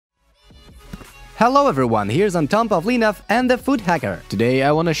Hello everyone, here's Anton Pavlinov and the Foothacker. Today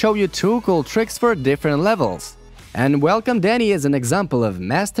I want to show you two cool tricks for different levels. And welcome Dany as an example of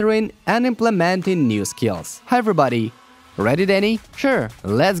mastering and implementing new skills. Hi everybody! Ready Dany? Sure,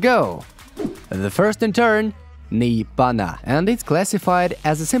 let's go! The first in turn, Knee Panna, and it's classified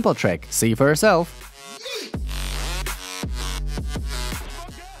as a simple trick. See for yourself.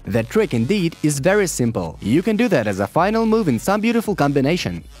 The trick indeed is very simple. You can do that as a final move in some beautiful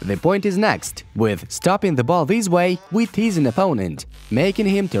combination. The point is next. With stopping the ball this way, we tease an opponent, making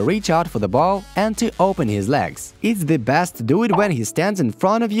him to reach out for the ball and to open his legs. It's the best to do it when he stands in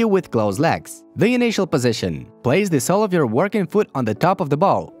front of you with closed legs. The initial position. Place the sole of your working foot on the top of the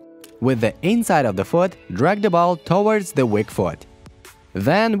ball. With the inside of the foot, drag the ball towards the weak foot.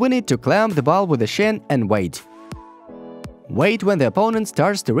 Then we need to clamp the ball with the shin and wait. Wait when the opponent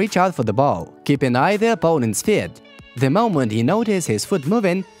starts to reach out for the ball. Keep an eye the opponent's feet. The moment you notice his foot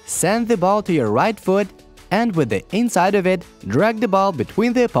moving, send the ball to your right foot and with the inside of it, drag the ball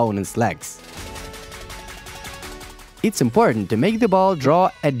between the opponent's legs. It's important to make the ball draw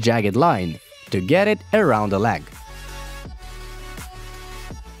a jagged line, to get it around the leg.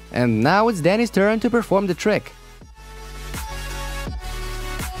 And now it's Dany's turn to perform the trick.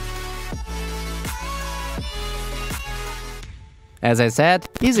 As I said,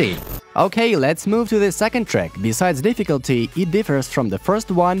 easy. Okay, let's move to the second trick. Besides difficulty, it differs from the first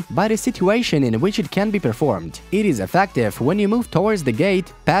one by the situation in which it can be performed. It is effective when you move towards the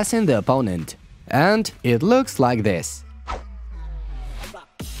gate, passing the opponent. And it looks like this.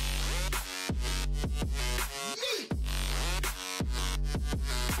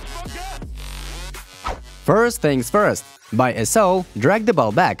 First things first, by a sole, drag the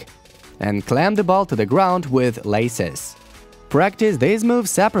ball back and clamp the ball to the ground with laces. Practice these moves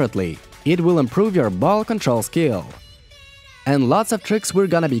separately, it will improve your ball control skill. And lots of tricks we're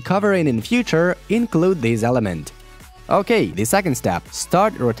gonna be covering in future include this element. Okay, the second step,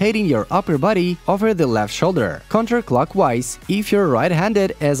 start rotating your upper body over the left shoulder, counterclockwise if you're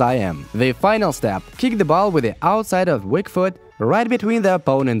right-handed as I am. The final step, kick the ball with the outside of weak foot right between the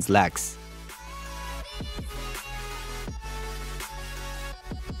opponent's legs.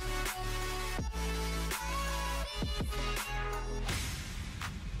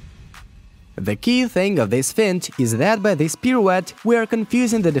 The key thing of this feint is that by this pirouette we are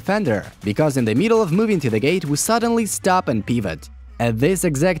confusing the defender, because in the middle of moving to the gate we suddenly stop and pivot. At this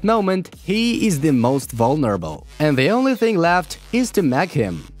exact moment, he is the most vulnerable, and the only thing left is to mag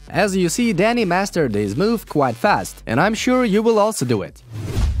him. As you see, Dany mastered this move quite fast, and I'm sure you will also do it.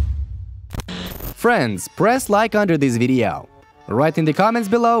 Friends, press like under this video. Write in the comments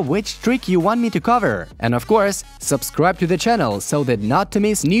below which trick you want me to cover, and of course, subscribe to the channel so that not to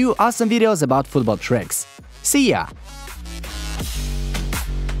miss new awesome videos about football tricks. See ya!